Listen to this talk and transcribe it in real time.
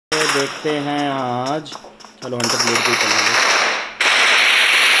देखते हैं आज। चलो हंटर ब्लेड भी करना है।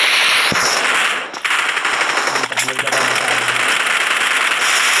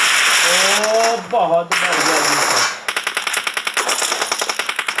 ओ बहुत बढ़िया जी सर।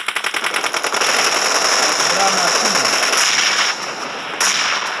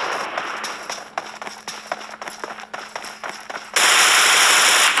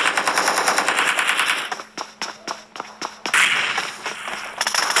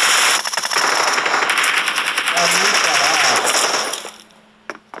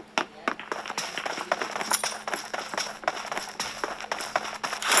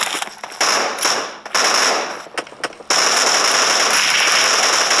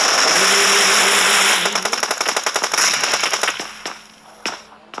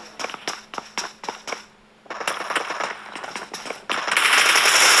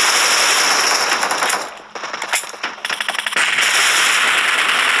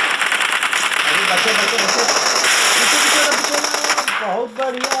 बहुत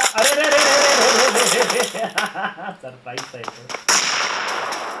बढ़िया। अरे रे रे रे रे सरप्राइज है तो।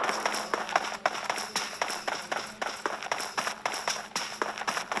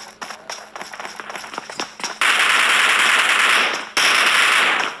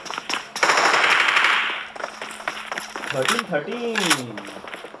 थर्टीन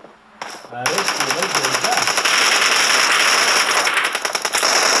अरे केवल बोलता।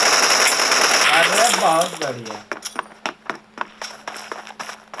 अरे बहुत बढ़िया।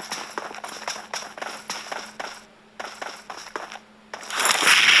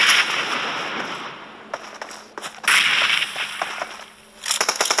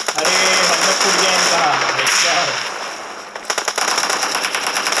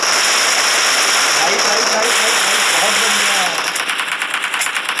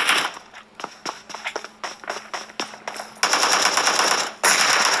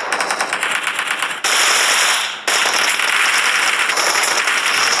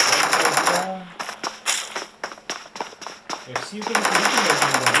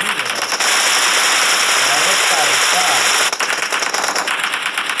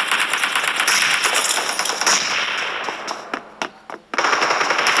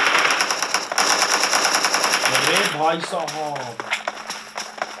 भाई साहब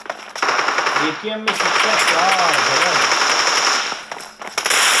एटीएम में सबसे क्या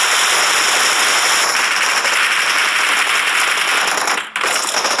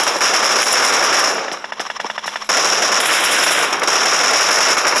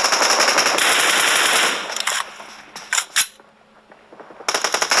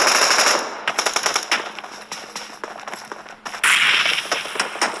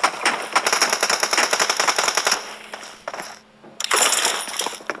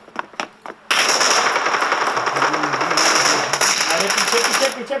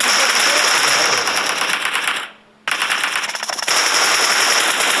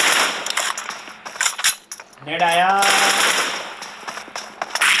नेट आया।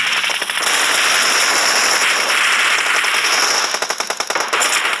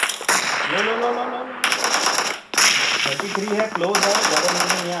 लो 33 है, क्लोज है, ज़्यादा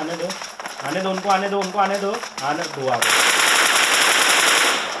नहीं है। आने दो उनको, आने दो आने दो आ गए।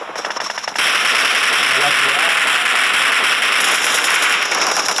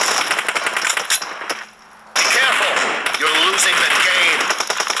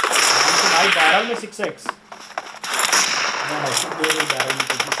 भाई बैरल में 6x बैरल में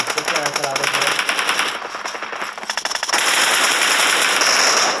 6x करा देते हैं।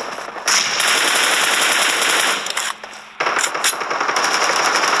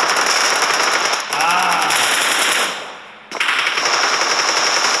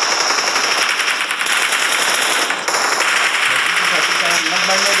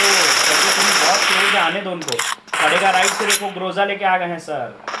 आने दो उनको, पड़ेगा राइट से। देखो ग्रोजा लेके आ गए हैं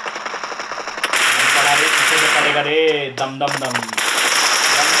सर। पड़ेगा रे दम दम दम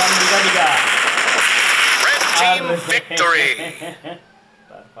दम दम डिगा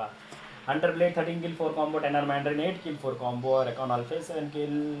हंटर ब्लेड 13 किल 4 कॉम्बो, टेनर मैंड्रिन 8 किल 4 कॉम्बो, और एकॉन अल्फे 7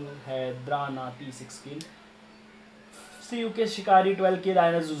 किल, हैदरा नाती 6 किल, सीयू के शिकारी 12 किल,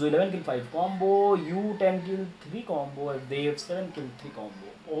 आयना जुजू 11 किल 5 combo, you 10 kill 3 combo, Dev 7 kill 3 combo.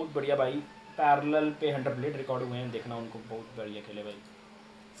 बहुत बढ़िया भाई, पैरेलल पे हंटर ब्लेड रिकॉर्ड हुए हैं, देखना उनको, बहुत बढ़िया खेले भाई।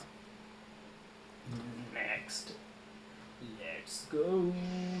 Next let's go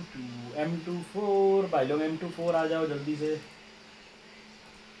to M24। भाई लोग M24 आ जाओ जल्दी से।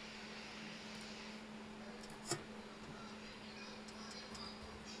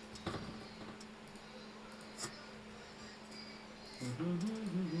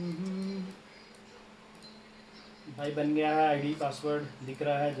 भाई बन गया है, आईडी पासवर्ड दिख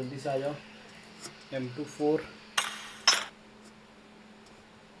रहा है, जल्दी से आ जाओ। M24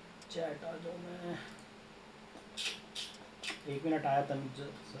 चैट आ जाओ। मैं 1 मिनट आया तनुज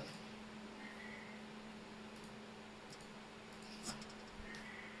सर।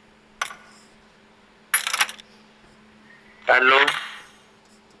 हेलो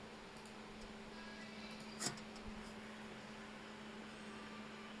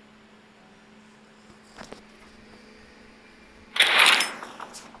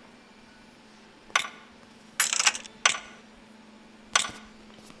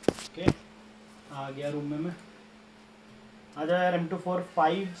ओके आ गया रूम में मैं। आ जाओ यार। M24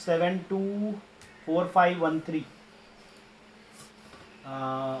 5724513।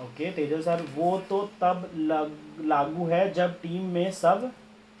 ओके तेजल सर, वो तो तब लागू है जब टीम में सब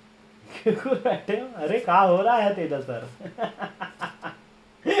बैठे हो। अरे क्या हो रहा है Tejal sir?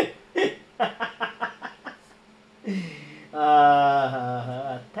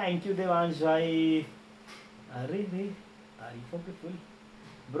 Thank you Devansh भाई। अरे रे तारीफों के फुल।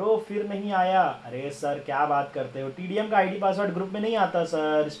 ब्रो फिर नहीं आया? अरे सर क्या बात करते हो? TDM का आईडी पासवर्ड ग्रुप में नहीं आता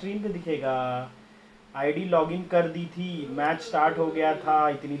सर, स्ट्रीम पे दिखेगा। आईडी लॉगिन कर दी थी, मैच स्टार्ट हो गया था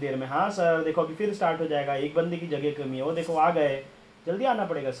इतनी देर में। हाँ सर देखो अभी फिर स्टार्ट हो जाएगा, एक बंदे की जगह कमी है। वो देखो आ गए, जल्दी आना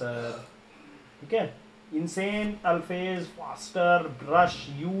पड़ेगा सर। ठीक है। इनसेन अल्फेज फास्टर ब्रश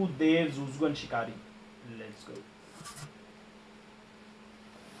यू देव जूजगन शिकारी। Let's go.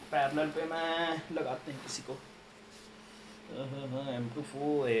 पैरेलल पे मैं लगाते हैं किसी को।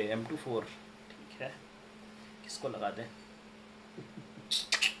 M24 ठीक है, किसको लगा दें?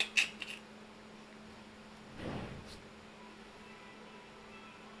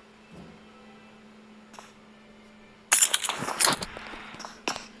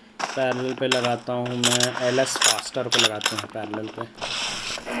 पैरेलल पे लगाता हूँ मैं, LS फास्टर को लगाते हैं पैरेलल पे।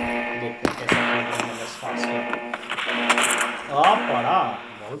 देखते हैं कैसा LS फास्टर। पड़ा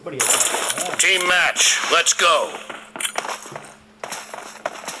बहुत बढ़िया। Team match, let's go.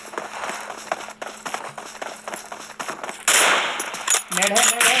 नेड है।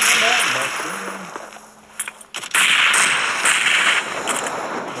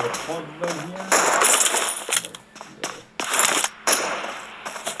 बहुत बढ़िया।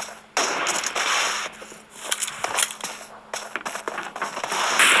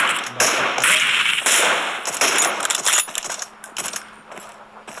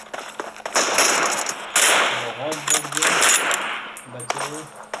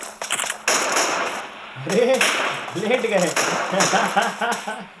 लेट गए।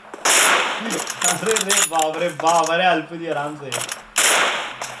 अरे रे बाप रे बाप। अरे अल्पू जी आराम से।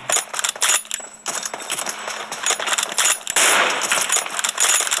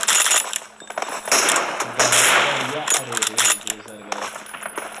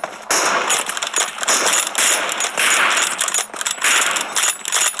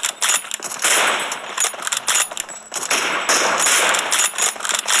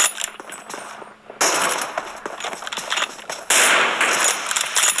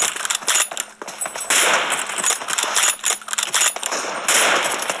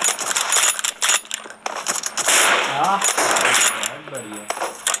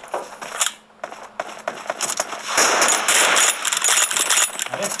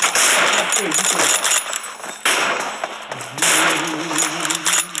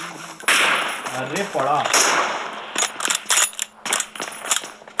 अरे पड़ा।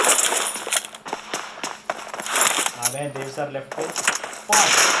 आ गए देव सर लेफ्ट पे।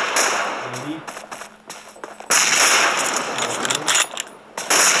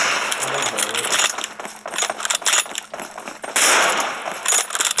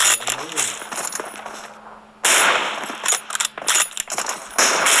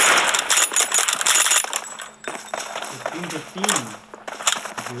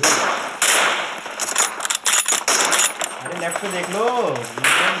 अरे लेफ्ट पे देख लो,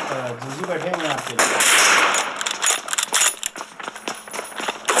 जूजू बैठे हुए हैं आपके लिए।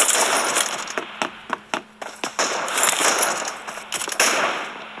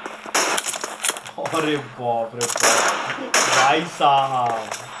 अरे बाप रे बाप भाई साहब।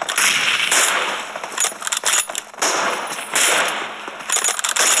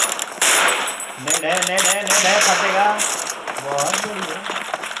 नेट है फटेगा। बहुत बढ़िया।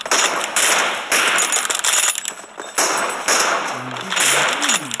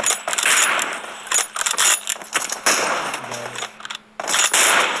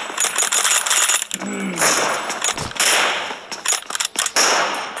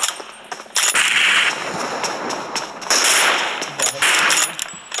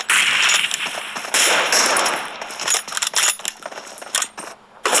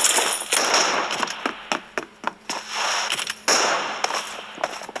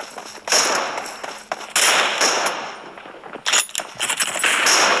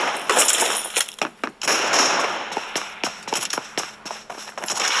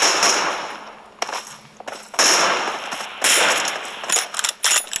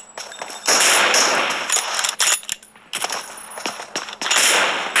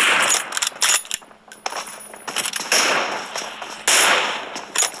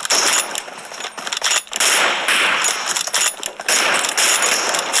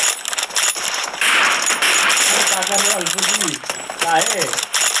 कर रहे हो अल्फूजी? क्या है?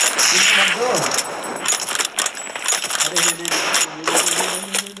 कुछ मत दो। अरे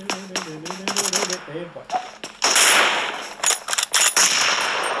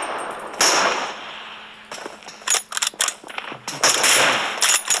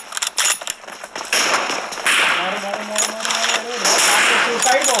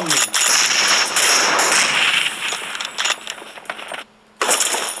सुसाइड बॉम्बिंग।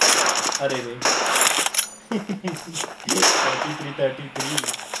 अरे रे 33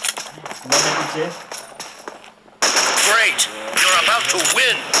 मैंने पीछे। Great, you're about to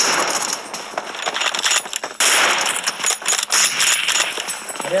win.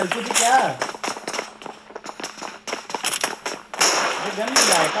 अरे अल्फू जी क्या? ये गन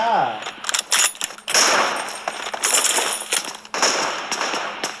मिला था।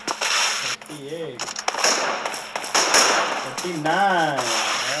 38 39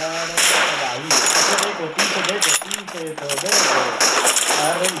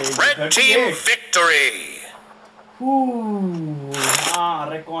 Red team victory.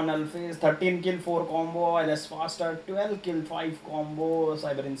 Recon Alphys 13 kill 4 combo, LS Faster 12 kill 5 combo,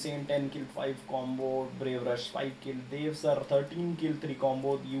 Cyber Insane 10 kill 5 combo, Brave Rush 5 kill, Dave Sir 13 kill 3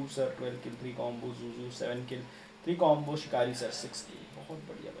 combo, You Sir 12 kill 3 combo, Zuzu 7 kill 3 combo, शिकारी sir 6 kill। बहुत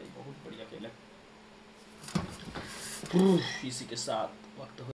बढ़िया भाई, बहुत बढ़िया खेला। इसी के साथ